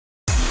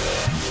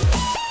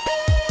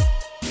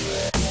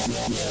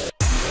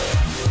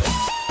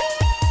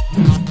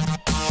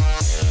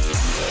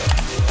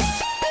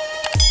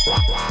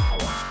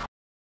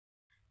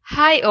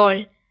Hi all,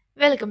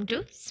 welcome to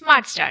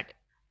Smart Start.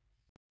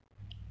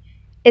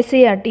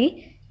 SCERT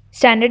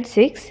standard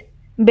 6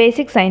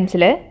 basic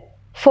സയൻസിലെ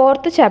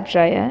 4th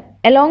ചാപ്റ്ററായ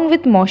along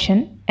with motion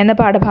എന്ന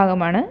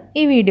പാഠഭാഗമാണ്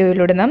ഈ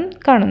വീഡിയോയിലൂടെ നാം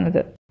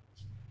കാണുന്നത്.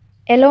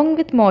 എലോങ്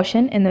വിത്ത്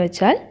മോഷൻ എന്ന്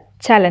വെച്ചാൽ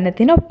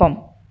ചലനത്തിനൊപ്പം.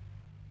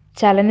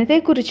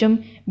 ചലനത്തെക്കുറിച്ചും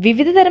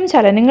വിവിധ തരം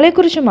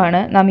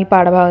ചലനങ്ങളെക്കുറിച്ചുമാണ് നാം ഈ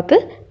പാഠഭാഗത്ത്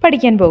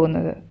പഠിക്കാൻ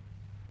പോകുന്നത്.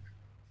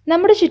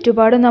 നമ്മുടെ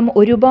ചുറ്റുപാട് നാം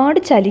ഒരുപാട്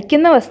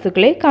ചലിക്കുന്ന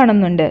വസ്തുക്കളെ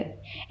കാണുന്നുണ്ട്.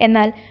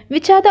 എന്നാൽ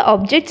which are the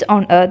objects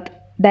on earth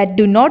that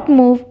do not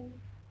move?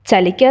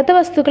 ചലിക്കാത്ത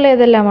വസ്തുക്കൾ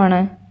ഏതെല്ലാമാണ്?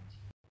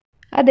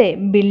 അതെ,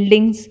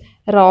 ബിൽഡിങ്സ്,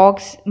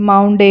 റോക്സ്,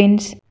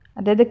 മൗണ്ടെയ്ൻസ്,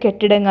 അതായത്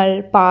കെട്ടിടങ്ങൾ,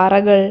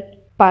 പാറകൾ,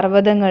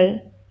 പർവ്വതങ്ങൾ,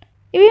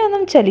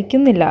 ഇവയൊന്നും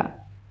ചലിക്കുന്നില്ല.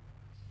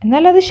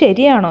 എന്നാൽ അത്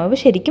ശരിയാണോ? ഇവ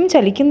ശരിക്കും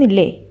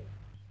ചലിക്കുന്നില്ലേ?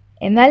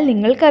 എന്നാൽ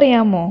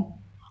നിങ്ങൾക്കറിയാമോ,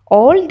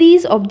 all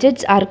these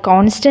objects R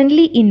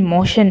constantly in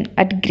motion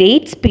at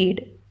great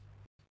speed.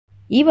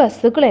 ഈ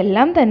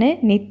വസ്തുക്കളെല്ലാം തന്നെ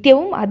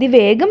നിത്യവും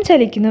അതിവേഗം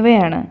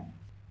ചലിക്കുന്നവയാണ്.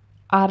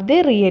 Are they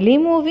really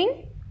moving?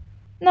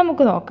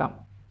 നമുക്ക് നോക്കാം.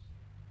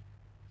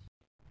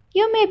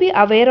 You may be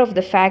aware of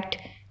the fact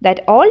that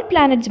all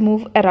planets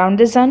move around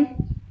the sun.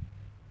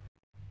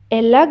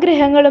 എല്ലാ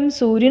ഗ്രഹങ്ങളും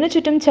സൂര്യന്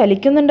ചുറ്റും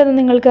ചലിക്കുന്നുണ്ടെന്ന്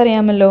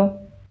നിങ്ങൾക്കറിയാമല്ലോ.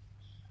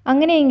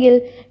 അങ്ങനെയെങ്കിൽ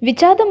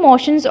which are the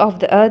motions of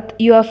the earth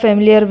you are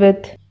familiar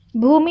with?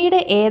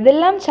 ഭൂമിയുടെ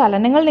ഏതെല്ലാം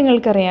ചലനങ്ങൾ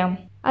നിങ്ങൾക്കറിയാം?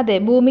 അതെ,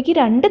 ഭൂമിക്ക്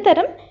 2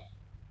 തരം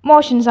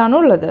മോഷൻസ് ആണ്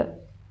ഉള്ളത്.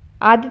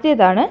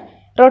 ആദ്യത്തേതാണ്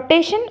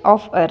റൊട്ടേഷൻ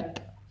ഓഫ്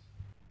എർത്ത്,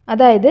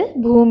 അതായത്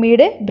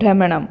ഭൂമിയുടെ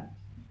ഭ്രമണം.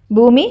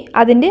 ഭൂമി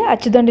അതിൻ്റെ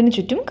അച്ചുതണ്ടിന്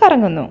ചുറ്റും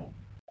കറങ്ങുന്നു.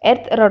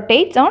 Earth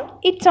rotates on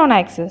its on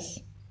axis.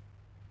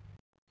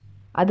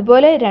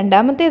 അതുപോലെ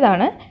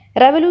രണ്ടാമത്തേതാണ്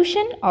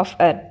റെവല്യൂഷൻ ഓഫ്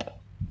എർത്ത്,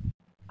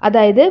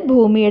 അതായത്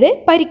ഭൂമിയുടെ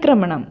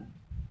പരിക്രമണം.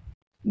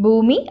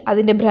 ഭൂമി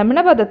അതിൻ്റെ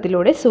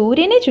ഭ്രമണപഥത്തിലൂടെ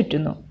സൂര്യനെ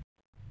ചുറ്റുന്നു.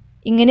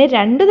 ഇങ്ങനെ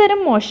 2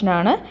 തരം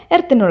മോഷനാണ്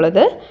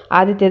എർത്തിനുള്ളത്.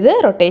 ആദ്യത്തേത്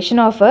റൊട്ടേഷൻ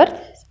ഓഫ്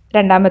എർത്ത്,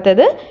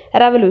 രണ്ടാമത്തേത്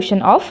റെവല്യൂഷൻ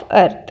ഓഫ്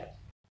എർത്ത്.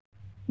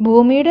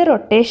 ഭൂമിയുടെ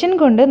റൊട്ടേഷൻ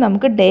കൊണ്ട്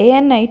നമുക്ക് ഡേ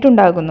ആൻഡ് നൈറ്റ്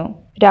ഉണ്ടാകുന്നു,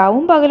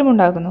 രാവും പകലും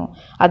ഉണ്ടാകുന്നു.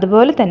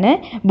 അതുപോലെ തന്നെ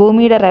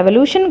ഭൂമിയുടെ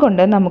റെവല്യൂഷൻ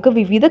കൊണ്ട് നമുക്ക്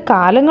വിവിധ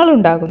കാലങ്ങൾ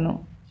ഉണ്ടാകുന്നു.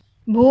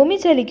 ഭൂമി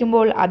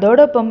ചലിക്കുമ്പോൾ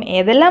അതോടൊപ്പം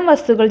ഏതെല്ലാം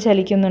വസ്തുക്കൾ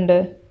ചലിക്കുന്നുണ്ട്?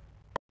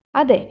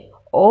 അതെ,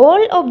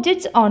 all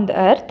objects on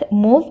the earth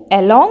move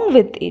along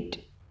with it.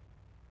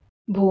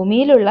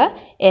 ഭൂമിയിലുള്ള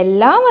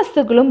എല്ലാ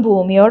വസ്തുക്കളും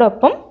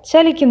ഭൂമിയോടൊപ്പം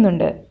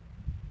ചലിക്കുന്നുണ്ട്.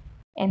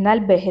 എന്നാൽ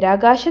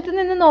ബഹിരാകാശത്ത്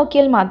നിന്ന്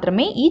നോക്കിയാൽ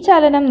മാത്രമേ ഈ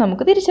ചലനം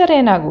നമുക്ക്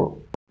തിരിച്ചറിയാനാകൂ.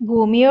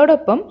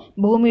 ഭൂമിയോടൊപ്പം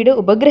ഭൂമിയുടെ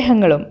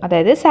ഉപഗ്രഹങ്ങളും,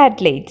 അതായത്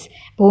സാറ്റലൈറ്റ്സ്.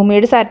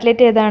 ഭൂമിയുടെ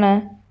സാറ്റലൈറ്റ് ഏതാണ്?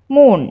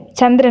 മൂൺ,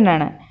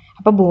 ചന്ദ്രനാണ്.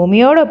 അപ്പോൾ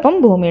ഭൂമിയോടൊപ്പം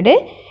ഭൂമിയുടെ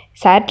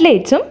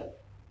സാറ്റലൈറ്റ്സും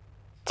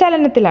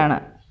ചലനത്തിലാണ്.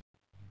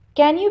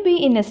 Can you be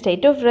in A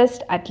state of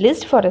rest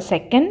at least four A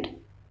second?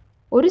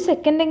 ഒരു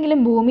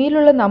സെക്കൻഡെങ്കിലും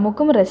ഭൂമിയിലുള്ള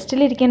നമുക്കും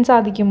റെസ്റ്റിലിരിക്കാൻ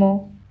സാധിക്കുമോ?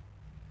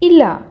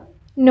 ഇല്ല,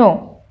 നോ.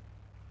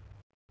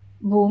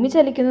 ഭൂമി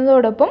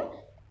ചലിക്കുന്നതോടൊപ്പം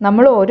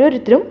നമ്മൾ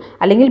ഓരോരുത്തരും,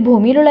 അല്ലെങ്കിൽ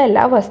ഭൂമിയിലുള്ള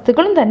എല്ലാ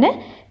വസ്തുക്കളും തന്നെ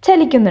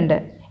ചലിക്കുന്നുണ്ട്.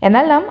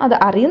 എന്നാൽ നാം അത്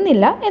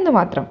അറിയുന്നില്ല എന്ന്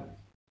മാത്രം.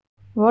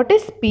 വാട്ട്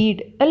ഈസ്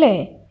സ്പീഡ്, അല്ലേ?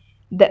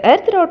 The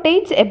earth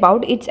rotates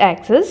about it's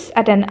axis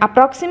at an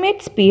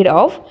approximate speed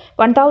of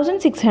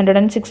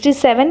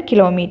 1667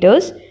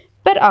 kilometres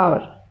per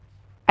hour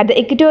at the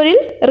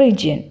equatorial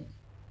region.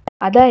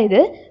 അതായത്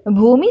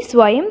ഭൂമി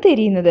സ്വയം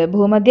തിരിയുന്നത്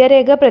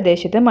ഭൂമധ്യരേഖ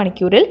പ്രദേശത്ത്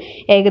മണിക്കൂറിൽ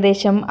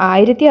ഏകദേശം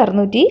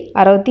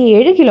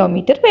 1667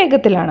 കിലോമീറ്റർ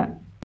വേഗത്തിലാണ്.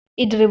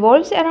 It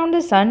revolves around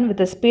the sun with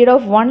a speed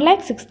of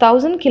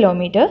 106,000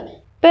 km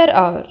per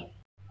hour.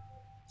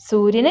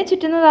 സൂര്യനെ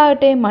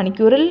ചുറ്റുന്നതാകട്ടെ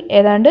മണിക്കൂറിൽ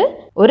ഏതാണ്ട്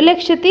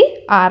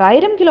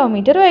 106,000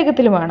 kilometre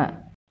വേഗത്തിലുമാണ്.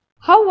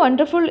 How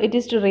wonderful it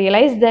is to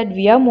realize that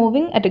we are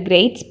moving at a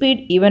great speed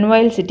even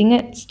while sitting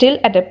still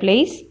at a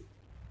place.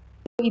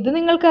 ഇത്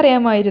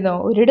നിങ്ങൾക്കറിയാമായിരുന്നോ?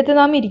 ഒരിടത്ത്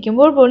നാം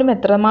ഇരിക്കുമ്പോൾ പോലും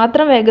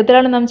എത്രമാത്രം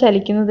വേഗത്തിലാണ് നാം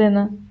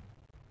ചലിക്കുന്നതെന്ന്.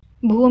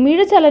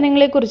 ഭൂമിയുടെ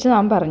ചലനങ്ങളെക്കുറിച്ച്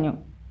നാം പറഞ്ഞു.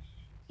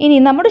 ഇനി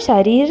നമ്മുടെ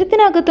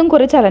ശരീരത്തിനകത്തും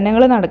കുറേ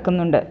ചലനങ്ങൾ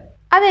നടക്കുന്നുണ്ട്.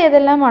 അത്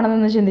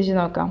ഏതെല്ലാമാണെന്നൊന്ന് ചിന്തിച്ച്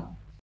നോക്കാം.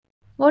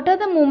 What are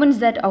the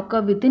movements that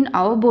occur within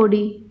our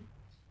body?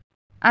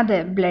 അതെ,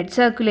 ബ്ലഡ്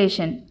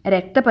സർക്കുലേഷൻ,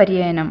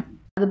 രക്തപര്യനം,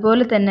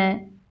 അതുപോലെ തന്നെ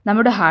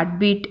നമ്മുടെ ഹാർട്ട്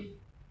ബീറ്റ്,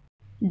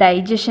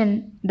 ഡൈജഷൻ,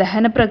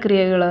 ദഹന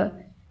പ്രക്രിയകൾ,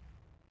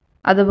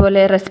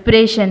 അതുപോലെ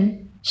റെസ്പിറേഷൻ,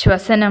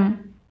 ശ്വസനം,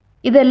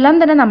 ഇതെല്ലാം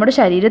തന്നെ നമ്മുടെ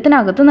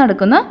ശരീരത്തിനകത്ത്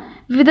നടക്കുന്ന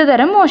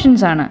വിവിധതരം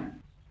മോഷൻസ് ആണ്.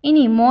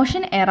 ഇനി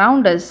മോഷൻ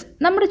എറൗണ്ട് us,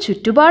 നമ്മുടെ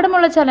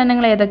ചുറ്റുപാടുമുള്ള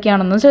ചലനങ്ങൾ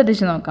ഏതൊക്കെയാണെന്ന്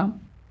ശ്രദ്ധിച്ചു നോക്കാം.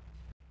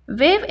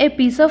 Wave A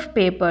piece of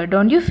paper,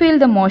 don't you feel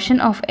the motion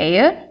of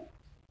air?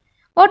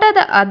 What are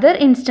the other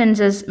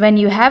instances when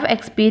you have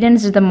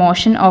experienced the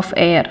motion of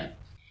air?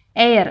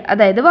 Air,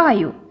 അതായത്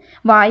വായു.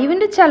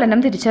 വായുവിൻ്റെ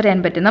ചലനം തിരിച്ചറിയാൻ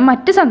പറ്റുന്ന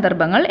മറ്റ്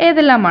സന്ദർഭങ്ങൾ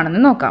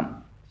ഏതെല്ലാമാണെന്ന് നോക്കാം.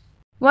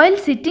 While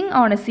sitting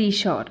on A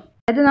seashore,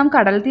 അതായത് നാം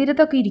കടൽ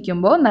തീരത്തൊക്കെ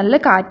ഇരിക്കുമ്പോൾ നല്ല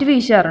കാറ്റ്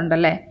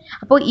വീശാറുണ്ടല്ലേ.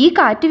 അപ്പോൾ ഈ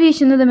കാറ്റ്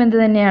വീശുന്നതും എന്ത്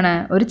തന്നെയാണ്?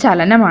 ഒരു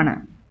ചലനമാണ്.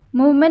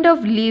 മൂവ്മെൻറ്റ്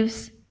ഓഫ്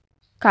ലീവ്സ്,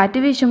 കാറ്റ്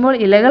വീശുമ്പോൾ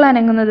ഇലകൾ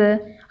അനങ്ങുന്നത്,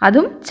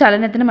 അതും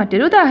ചലനത്തിന്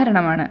മറ്റൊരു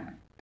ഉദാഹരണമാണ്.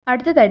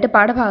 അടുത്തതായിട്ട്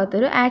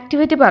പാഠഭാഗത്തൊരു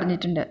ആക്ടിവിറ്റി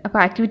പറഞ്ഞിട്ടുണ്ട്. അപ്പോൾ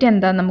ആക്ടിവിറ്റി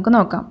എന്താണെന്ന് നമുക്ക്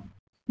നോക്കാം.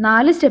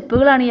 4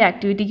 സ്റ്റെപ്പുകളാണ് ഈ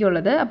ആക്ടിവിറ്റിക്ക്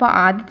ഉള്ളത്. അപ്പോൾ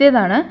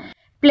ആദ്യത്തേതാണ്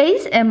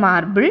place A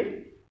marble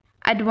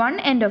at one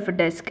end of a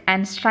desk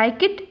and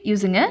strike it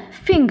using a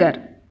finger.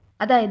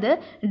 അതായത്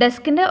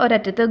ഡെസ്കിൻ്റെ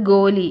ഒരറ്റത്ത്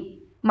ഗോലി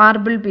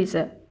മാർബിൾ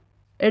പീസ്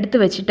എടുത്തു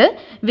വെച്ചിട്ട്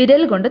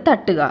വിരൽ കൊണ്ട്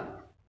തട്ടുക.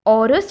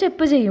 ഓരോ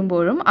സ്റ്റെപ്പ്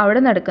ചെയ്യുമ്പോഴും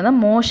അവിടെ നടക്കുന്ന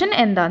മോഷൻ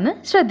എന്താണെന്ന്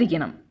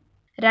ശ്രദ്ധിക്കണം.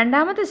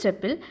 രണ്ടാമത്തെ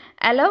സ്റ്റെപ്പിൽ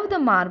allow the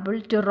marble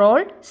to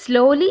roll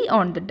slowly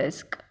on the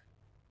desk.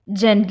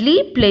 Gently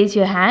place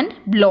your hand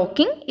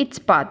blocking its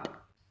path.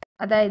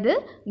 അതായത്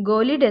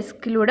ഗോലി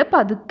ഡെസ്കിലൂടെ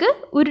പതുക്കെ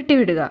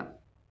ഉരുട്ടിവിടുക.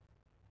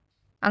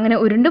 അങ്ങനെ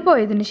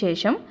ഉരുണ്ടുപോയതിനു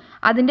ശേഷം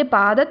അതിൻ്റെ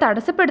പാത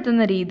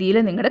തടസ്സപ്പെടുത്തുന്ന രീതിയിൽ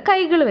നിങ്ങളുടെ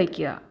കൈകൾ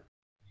വയ്ക്കുക.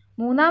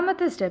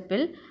 മൂന്നാമത്തെ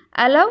സ്റ്റെപ്പിൽ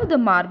allow the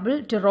marble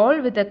to roll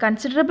with a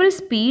considerable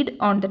speed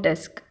on the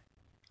desk.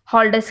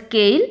 Hold a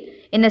scale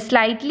in a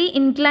slightly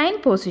inclined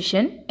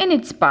position in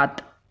its path.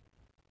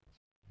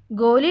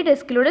 ഗോലി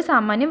ഡെസ്കിലൂടെ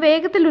സാമാന്യം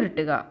വേഗത്തിൽ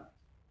ഉരുട്ടുക.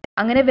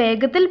 അങ്ങനെ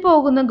വേഗത്തിൽ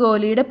പോകുന്ന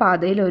ഗോലിയുടെ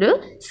പാതയിൽ ഒരു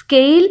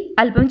സ്കെയിൽ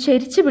അല്പം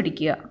ചെരിച്ചു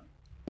പിടിക്കുക.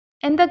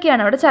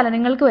 എന്തൊക്കെയാണ് അവിടെ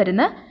ചലനങ്ങൾക്ക്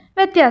വരുന്ന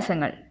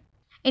വ്യത്യാസങ്ങൾ?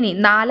 ഇനി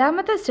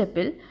നാലാമത്തെ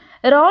സ്റ്റെപ്പിൽ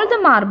roll the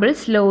marble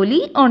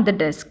slowly on the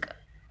desk.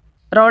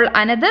 Roll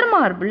another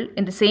marble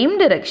in the same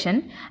direction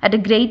at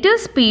a greater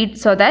speed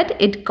so that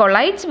it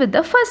collides with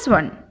the first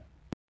one.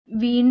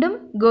 വീണ്ടും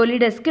ഗോലി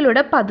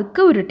ഡെസ്കിലൂടെ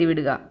പതുക്കെ ഉരുട്ടി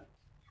വിടുക.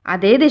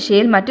 അതേ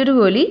ദിശയിൽ മറ്റൊരു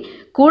ഗോലി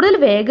കൂടുതൽ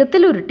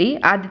വേഗത്തിൽ ഉരുട്ടി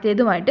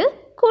ആദ്യത്തേതുമായിട്ട്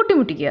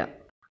കൂട്ടിമുട്ടിക്കുക.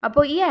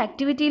 അപ്പോൾ ഈ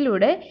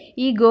ആക്ടിവിറ്റിയിലൂടെ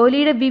ഈ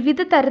ഗോലിയുടെ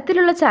വിവിധ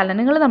തരത്തിലുള്ള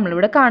ചലനങ്ങൾ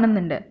നമ്മളിവിടെ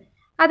കാണുന്നുണ്ട്.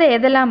 അത്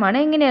ഏതെല്ലാമാണ്,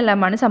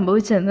 എങ്ങനെയെല്ലാമാണ്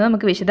സംഭവിച്ചതെന്ന്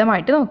നമുക്ക്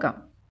വിശദമായിട്ട് നോക്കാം.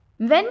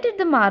 When did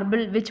the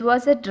marble which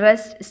was at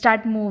rest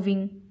start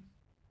moving?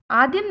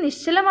 ആദ്യം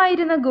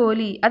നിശ്ചലമായിരുന്ന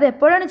ഗോലി അത്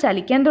എപ്പോഴാണ്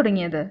ചലിക്കാൻ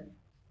തുടങ്ങിയത്?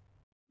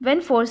 When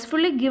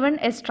forcefully given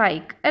a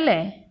strike, അല്ലേ?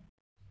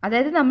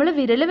 അതായത് നമ്മൾ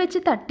വിരൽ വെച്ച്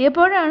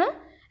തട്ടിയപ്പോഴാണ്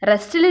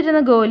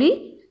റെസ്റ്റിലിരുന്ന ഗോലി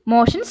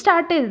മോഷൻ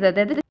സ്റ്റാർട്ട് ചെയ്തത്,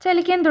 അതായത്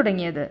ചലിക്കാൻ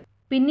തുടങ്ങിയത്.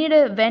 പിന്നീട്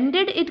when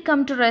did it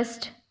come to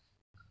rest?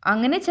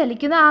 അങ്ങനെ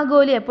ചലിക്കുന്ന ആ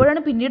ഗോലി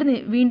എപ്പോഴാണ് പിന്നീട്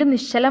വീണ്ടും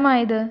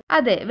നിശ്ചലമായത്?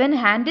 അതെ, when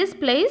hand is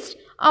placed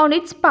on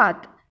its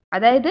path.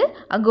 അതായത്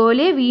ആ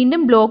ഗോലിയെ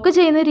വീണ്ടും ബ്ലോക്ക്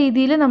ചെയ്യുന്ന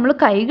രീതിയിൽ നമ്മൾ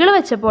കൈകൾ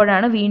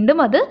വെച്ചപ്പോഴാണ് വീണ്ടും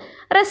അത്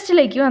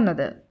റെസ്റ്റിലേക്ക്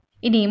വന്നത്.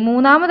 ഇനി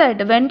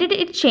മൂന്നാമതായിട്ട് when did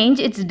it change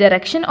its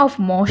direction of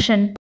motion?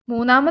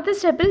 മൂന്നാമത്തെ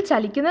സ്റ്റെപ്പിൽ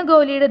ചലിക്കുന്ന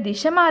ഗോലിയുടെ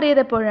ദിശ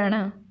മാറിയത്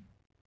എപ്പോഴാണ്?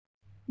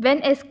 when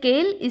a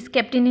scale is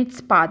kept in its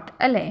path,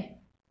 അല്ലേ?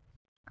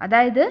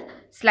 അതായത്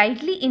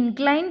സ്ലൈറ്റ്ലി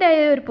ഇൻക്ലൈൻഡ് ആയ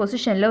ഒരു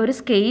പൊസിഷനിൽ ഒരു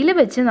സ്കെയിൽ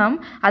വെച്ച് നാം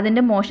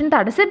അതിൻ്റെ മോഷൻ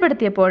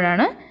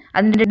തടസ്സപ്പെടുത്തിയപ്പോഴാണ്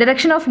അതിൻ്റെ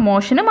ഡിറക്ഷൻ ഓഫ്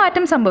മോഷന്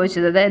മാറ്റം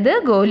സംഭവിച്ചത്, അതായത്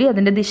ഗോലി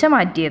അതിൻ്റെ ദിശ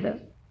മാറ്റിയത്.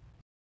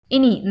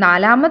 ഇനി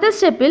നാലാമത്തെ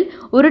സ്റ്റെപ്പിൽ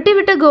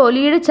ഉരുട്ടിവിട്ട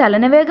ഗോലിയുടെ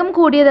ചലനവേഗം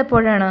കൂടിയത്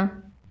എപ്പോഴാണ്?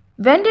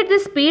 when did the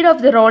speed of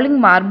the rolling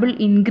marble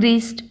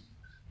increased?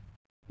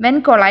 when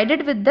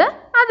collided with the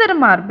other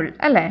marble,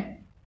 അല്ലേ?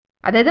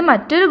 അതായത്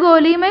മറ്റൊരു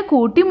ഗോലിയുമായി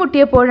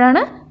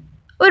കൂട്ടിമുട്ടിയപ്പോഴാണ്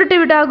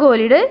ഉരുട്ടിവിട്ട ആ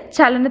ഗോലിയുടെ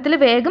ചലനത്തിൽ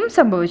വേഗം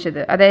സംഭവിച്ചത്,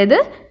 അതായത്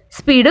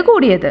സ്പീഡ്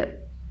കൂടിയത്.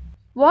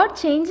 What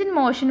change in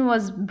motion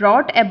was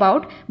brought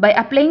about by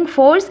applying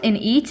force in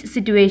each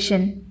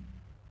situation?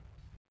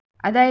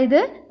 അതായത്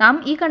നാം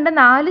ഈ കണ്ട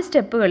 4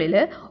 സ്റ്റെപ്പുകളിൽ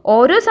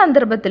ഓരോ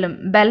സന്ദർഭത്തിലും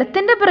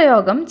ബലത്തിൻ്റെ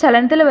പ്രയോഗം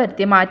ചലനത്തിൽ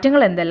വരുത്തിയ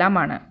മാറ്റങ്ങൾ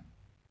എന്തെല്ലാമാണ്?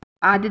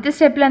 ആദ്യത്തെ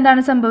സ്റ്റെപ്പിൽ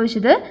എന്താണ്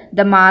സംഭവിച്ചത്?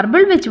 The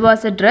marble which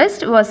was at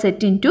rest was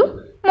set in to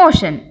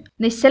motion.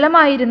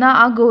 നിശ്ചലമായിരുന്ന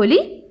ആ ഗോലി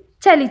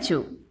ചലിച്ചു.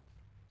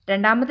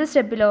 രണ്ടാമത്തെ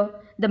സ്റ്റെപ്പിലോ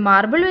the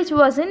marble which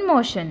was in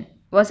motion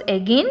was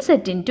again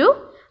set in to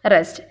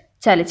rest.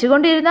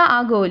 ചലിച്ചുകൊണ്ടിരുന്ന ആ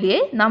ഗോലിയെ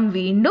നാം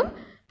വീണ്ടും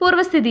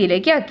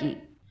പൂർവ്വസ്ഥിതിയിലേക്ക് ആക്കി.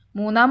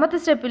 മൂന്നാമത്തെ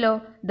സ്റ്റെപ്പിലോ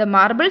the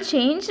marble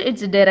change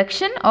it's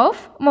direction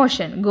of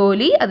motion.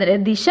 ഗോലി അതിൻ്റെ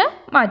ദിശ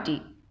മാറ്റി,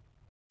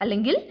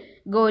 അല്ലെങ്കിൽ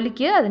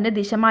ഗോലിക്ക് അതിൻ്റെ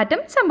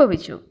ദിശമാറ്റം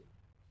സംഭവിച്ചു.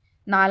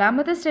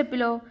 നാലാമത്തെ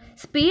സ്റ്റെപ്പിലോ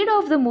speed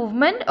of the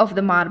movement of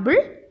the marble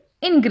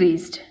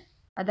increased.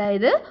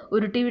 അതായത്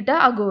ഉരുട്ടിവിട്ട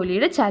ആ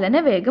ഗോലിയുടെ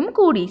ചലനവേഗം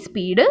കൂടി,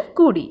 സ്പീഡ്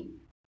കൂടി.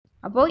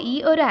 അപ്പോൾ ഈ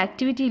ഒരു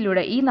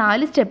ആക്ടിവിറ്റിയിലൂടെ, ഈ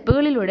 4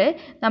 സ്റ്റെപ്പുകളിലൂടെ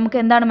നമുക്ക്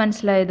എന്താണ്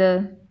മനസ്സിലായത്?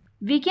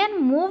 We can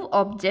move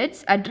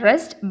objects at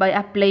rest by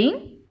applying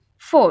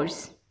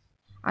force.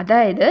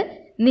 അതായത്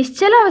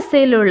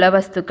നിശ്ചലാവസ്ഥയിലുള്ള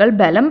വസ്തുക്കൾ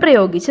ബലം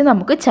പ്രയോഗിച്ച്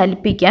നമുക്ക്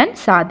ചലിപ്പിക്കാൻ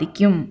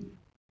സാധിക്കും.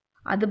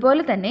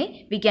 അതുപോലെ തന്നെ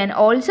we can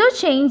also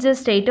change the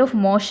state of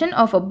motion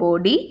of A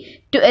body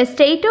to A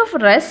state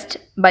of rest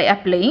by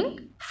applying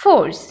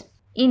force.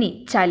 ഇനി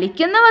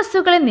ചലിക്കുന്ന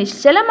വസ്തുക്കളെ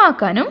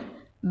നിശ്ചലമാക്കാനും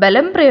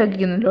ബലം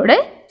പ്രയോഗിക്കുന്നതിലൂടെ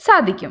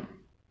സാധിക്കും.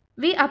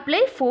 We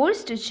apply force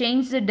to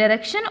change the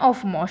direction of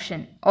motion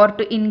or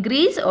to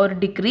increase or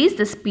decrease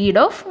the speed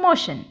of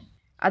motion.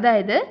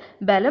 അതായത്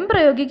ബലം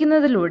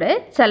പ്രയോഗിക്കുന്നതിലൂടെ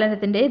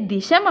ചലനത്തിൻ്റെ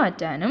ദിശ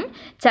മാറ്റാനും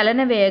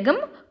ചലനവേഗം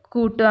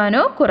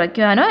കൂട്ടുവാനോ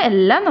കുറയ്ക്കുവാനോ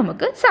എല്ലാം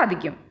നമുക്ക്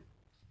സാധിക്കും.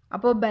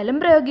 അപ്പോൾ ബലം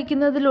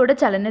പ്രയോഗിക്കുന്നതിലൂടെ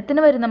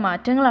ചലനത്തിന് വരുന്ന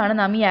മാറ്റങ്ങളാണ്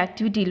നാം ഈ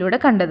ആക്ടിവിറ്റിയിലൂടെ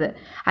കണ്ടത്.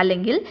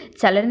 അല്ലെങ്കിൽ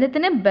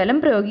ചലനത്തിന് ബലം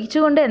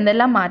പ്രയോഗിച്ചുകൊണ്ട്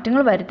എന്തെല്ലാം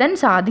മാറ്റങ്ങൾ വരുത്താൻ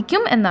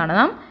സാധിക്കും എന്നാണ്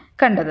നാം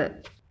കണ്ടത്.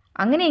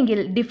 അങ്ങനെയെങ്കിൽ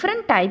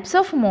ഡിഫറെൻറ്റ് ടൈപ്സ്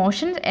ഓഫ്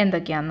മോഷൻസ്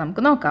എന്തൊക്കെയാണെന്ന്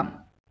നമുക്ക് നോക്കാം.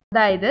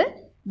 അതായത്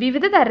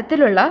വിവിധ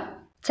തരത്തിലുള്ള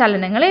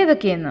ചലനങ്ങൾ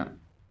ഏതൊക്കെയെന്ന്.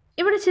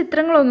 ഇവിടെ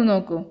ചിത്രങ്ങളൊന്ന്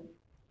നോക്കൂ.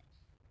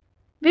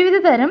 വിവിധ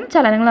തരം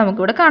ചലനങ്ങൾ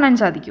നമുക്കിവിടെ കാണാൻ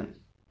സാധിക്കും.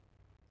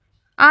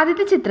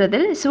 ആദ്യത്തെ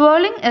ചിത്രത്തിൽ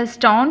swirling a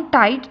stone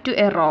tied to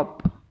a rope.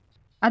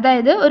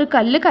 അതായത് ഒരു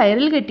കല്ല്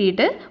കയറിൽ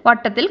കെട്ടിയിട്ട്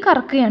വട്ടത്തിൽ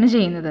കറക്കുകയാണ്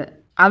ചെയ്യുന്നത്.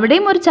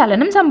 അവിടെയും ഒരു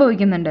ചലനം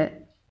സംഭവിക്കുന്നുണ്ട്.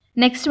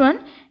 Next one,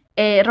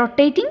 A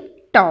rotating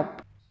top,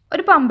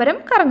 ഒരു പമ്പരം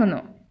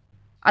കറങ്ങുന്നു.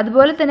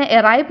 അതുപോലെ തന്നെ A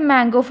ripe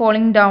mango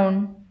falling down,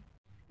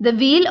 the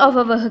wheel of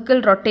A vehicle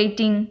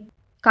rotating,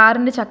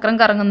 കാറിൻ്റെ ചക്രം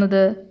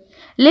കറങ്ങുന്നത്.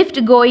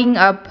 ലിഫ്റ്റ് ഗോയിങ്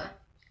അപ്പ്,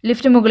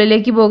 ലിഫ്റ്റ്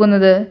മുകളിലേക്ക്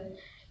പോകുന്നത്.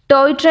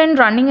 Toy train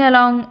running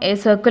along A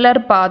circular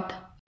path,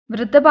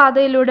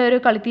 വൃത്തപാതയിലൂടെ ഒരു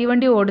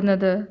കളിത്തീവണ്ടി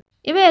ഓടുന്നത്.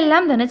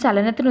 ഇവയെല്ലാം തന്നെ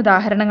ചലനത്തിന്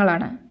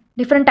ഉദാഹരണങ്ങളാണ്.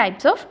 ഡിഫറെൻറ്റ്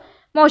ടൈപ്സ് ഓഫ്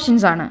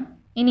മോഷൻസ് ആണ്.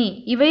 ഇനി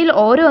ഇവയിൽ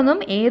ഓരോന്നും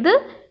ഏത്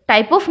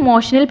ടൈപ്പ് ഓഫ്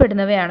മോഷനിൽ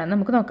പെടുന്നവയാണെന്ന്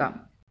നമുക്ക് നോക്കാം.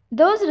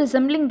 Those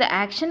resembling the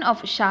action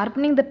of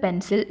sharpening the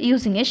pencil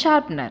using A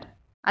sharpener.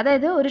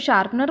 അതായത് ഒരു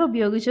ഷാർപ്പനർ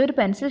ഉപയോഗിച്ച് ഒരു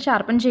പെൻസിൽ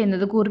ഷാർപ്പൻ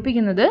ചെയ്യുന്നത്,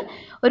 കൂർപ്പിക്കുന്നത്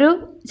ഒരു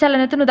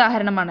ചലനത്തിന്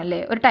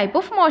ഉദാഹരണമാണല്ലേ, ഒരു ടൈപ്പ്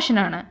ഓഫ്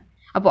മോഷനാണ്.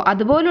 അപ്പോൾ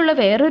അതുപോലുള്ള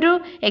വേറൊരു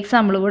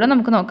എക്സാമ്പിൾ കൂടെ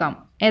നമുക്ക് നോക്കാം.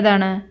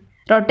 ഏതാണ്?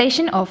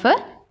 റൊട്ടേഷൻ ഓഫ് എ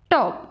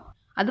ടോപ്പ്,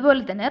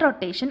 അതുപോലെ തന്നെ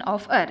റൊട്ടേഷൻ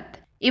ഓഫ് എർത്ത്.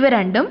 ഇവ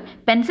രണ്ടും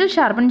പെൻസിൽ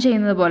ഷാർപ്പൻ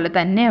ചെയ്യുന്നത് പോലെ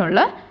തന്നെയുള്ള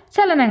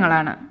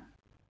ചലനങ്ങളാണ്.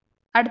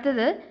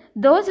 അടുത്തത്,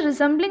 those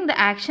resembling the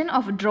action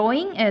of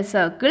drawing A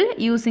circle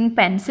using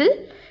pencil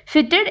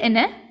fitted in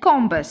A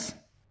compass.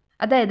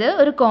 അതായത്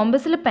ഒരു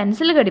കോമ്പസിൽ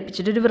പെൻസിൽ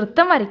ഘടിപ്പിച്ചിട്ട് ഒരു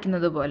വൃത്തം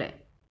വരയ്ക്കുന്നത് പോലെ.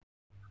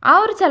 ആ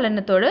ഒരു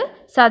ചലനത്തോട്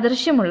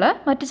സദൃശ്യമുള്ള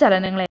മറ്റു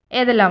ചലനങ്ങൾ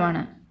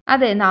ഏതെല്ലാമാണ്?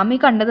 അതെ, നാം ഈ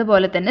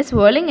കണ്ടതുപോലെ തന്നെ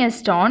സ്വേർലിംഗ് A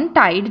stone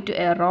Tide to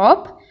A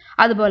rope,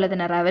 അതുപോലെ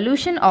തന്നെ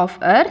റെവല്യൂഷൻ ഓഫ്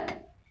എർത്ത്,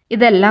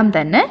 ഇതെല്ലാം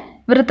തന്നെ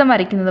വൃത്തം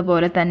വരയ്ക്കുന്നത്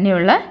പോലെ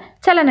തന്നെയുള്ള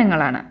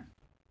ചലനങ്ങളാണ്.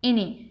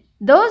 ഇനി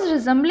those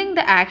resembling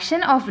the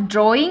action of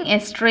drawing A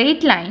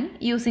straight line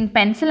using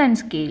pencil and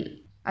scale.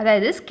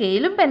 അതായത്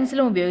സ്കെയിലും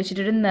പെൻസിലും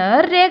ഉപയോഗിച്ചിട്ടൊരു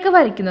നേർരേഖ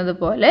വരയ്ക്കുന്നത്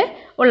പോലെ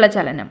ഉള്ള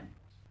ചലനം.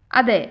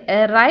 അതെ, A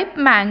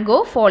ripe mango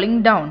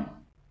falling down,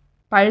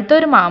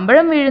 പഴുത്തൊരു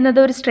മാമ്പഴം വീഴുന്നത്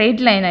ഒരു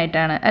സ്ട്രെയിറ്റ്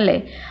ലൈനായിട്ടാണ് അല്ലേ.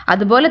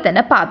 അതുപോലെ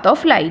തന്നെ പാത്ത്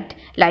ഓഫ് ലൈറ്റ്,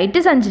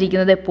 ലൈറ്റ്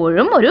സഞ്ചരിക്കുന്നത്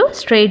എപ്പോഴും ഒരു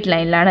സ്ട്രെയിറ്റ്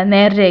ലൈനിലാണ്,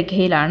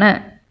 നേർരേഖയിലാണ്.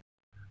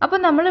 അപ്പോൾ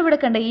നമ്മളിവിടെ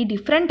കണ്ട ഈ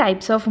ഡിഫറെൻറ്റ്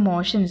ടൈപ്സ് ഓഫ്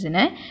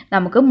മോഷൻസിനെ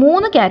നമുക്ക്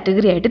 3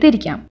 കാറ്റഗറി ആയിട്ട്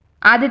തിരിക്കാം.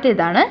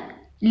 ആദ്യത്തേതാണ്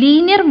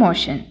ലീനിയർ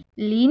മോഷൻ.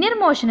 ലീനിയർ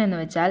മോഷൻ എന്ന്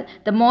വെച്ചാൽ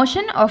the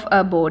motion of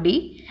A body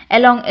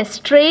along A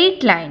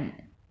straight line,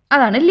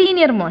 അതാണ്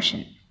ലീനിയർ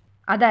മോഷൻ.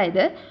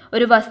 അതായത്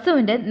ഒരു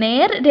വസ്തുവിൻ്റെ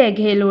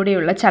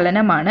നേർരേഖയിലൂടെയുള്ള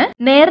ചലനമാണ്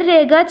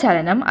നേർരേഖാ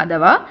ചലനം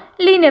അഥവാ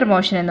ലീനിയർ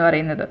മോഷൻ എന്ന്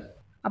പറയുന്നത്.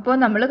 അപ്പോൾ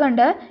നമ്മൾ കണ്ട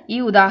ഈ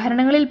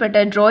ഉദാഹരണങ്ങളിൽപ്പെട്ട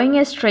drawing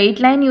A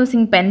straight line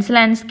using pencil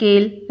and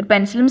scale,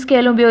 പെൻസിലും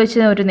സ്കെയിലും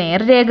ഉപയോഗിച്ച് ഒരു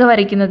നേർരേഖ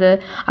വരയ്ക്കുന്നത്,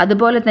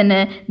 അതുപോലെ തന്നെ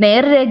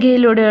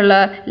നേർരേഖയിലൂടെയുള്ള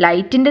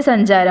ലൈറ്റിൻ്റെ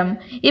സഞ്ചാരം,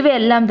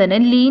 ഇവയെല്ലാം തന്നെ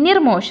ലീനിയർ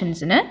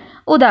മോഷൻസിന്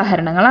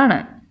ഉദാഹരണങ്ങളാണ്.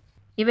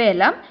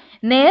 ഇവയെല്ലാം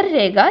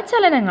നേർരേഖാ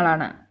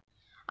ചലനങ്ങളാണ്.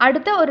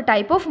 അടുത്ത ഒരു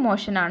type of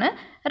മോഷനാണ്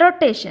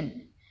rotation.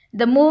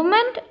 The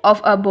movement of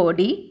a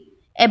body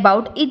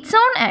about its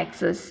own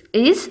axis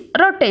is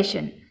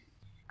rotation.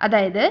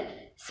 അതായത്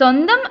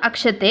സ്വന്തം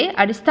അക്ഷത്തെ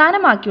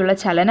അടിസ്ഥാനമാക്കിയുള്ള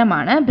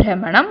ചലനമാണ്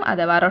ഭ്രമണം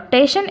അഥവാ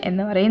റൊട്ടേഷൻ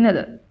എന്ന്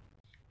പറയുന്നത്.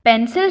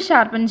 പെൻസിൽ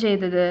ഷാർപ്പൻ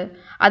ചെയ്തത്,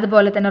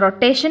 അതുപോലെ തന്നെ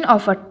റൊട്ടേഷൻ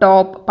ഓഫ് എ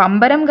ടോപ്പ്,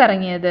 പമ്പരം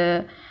കറങ്ങിയത്,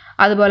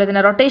 അതുപോലെ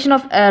തന്നെ റൊട്ടേഷൻ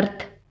ഓഫ്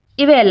എർത്ത്,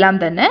 ഇവയെല്ലാം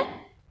തന്നെ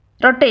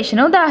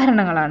റൊട്ടേഷന്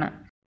ഉദാഹരണങ്ങളാണ്.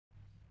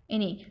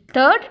 ഇനി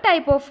third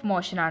type of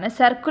മോഷനാണ്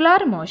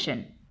circular motion.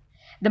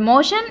 The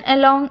motion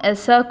along a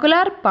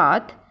circular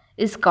path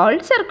is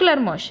called circular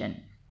motion.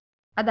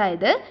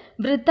 അതായത്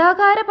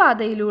വൃത്താകാര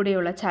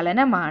പാതയിലൂടെയുള്ള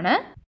ചലനമാണ്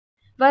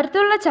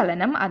വർത്തുള്ള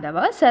ചലനം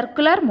അഥവാ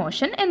സർക്കുലർ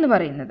മോഷൻ എന്ന്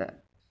പറയുന്നത്.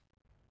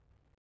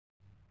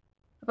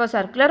 അപ്പോൾ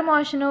സർക്കുലർ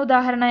മോഷന്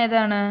ഉദാഹരണം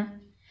ഏതാണ്?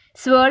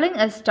 സ്വേർലിംഗ്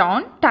A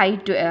stone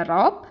Tide to A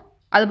rope,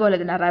 അതുപോലെ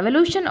തന്നെ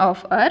റെവല്യൂഷൻ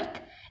ഓഫ് എർത്ത്,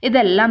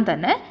 ഇതെല്ലാം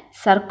തന്നെ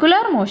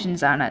സർക്കുലർ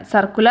മോഷൻസ് ആണ്.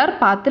 സർക്കുലർ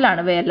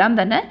പാത്തിലാണ് ഇവയെല്ലാം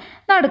തന്നെ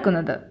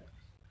നടക്കുന്നത്.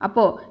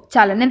 അപ്പോൾ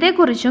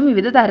ചലനത്തെക്കുറിച്ചും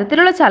വിവിധ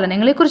തരത്തിലുള്ള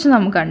ചലനങ്ങളെക്കുറിച്ചും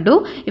നാം കണ്ടു.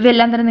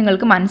 ഇവയെല്ലാം തന്നെ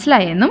നിങ്ങൾക്ക്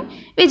മനസ്സിലായെന്നും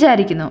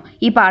വിചാരിക്കുന്നു.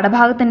 ഈ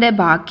പാഠഭാഗത്തിൻ്റെ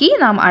ബാക്കി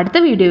നാം അടുത്ത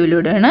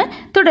വീഡിയോയിലൂടെയാണ്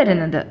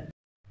തുടരുന്നത്.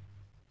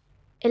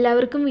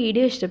 എല്ലാവർക്കും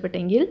വീഡിയോ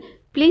ഇഷ്ടപ്പെട്ടെങ്കിൽ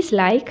please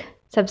like,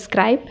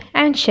 subscribe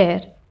and share.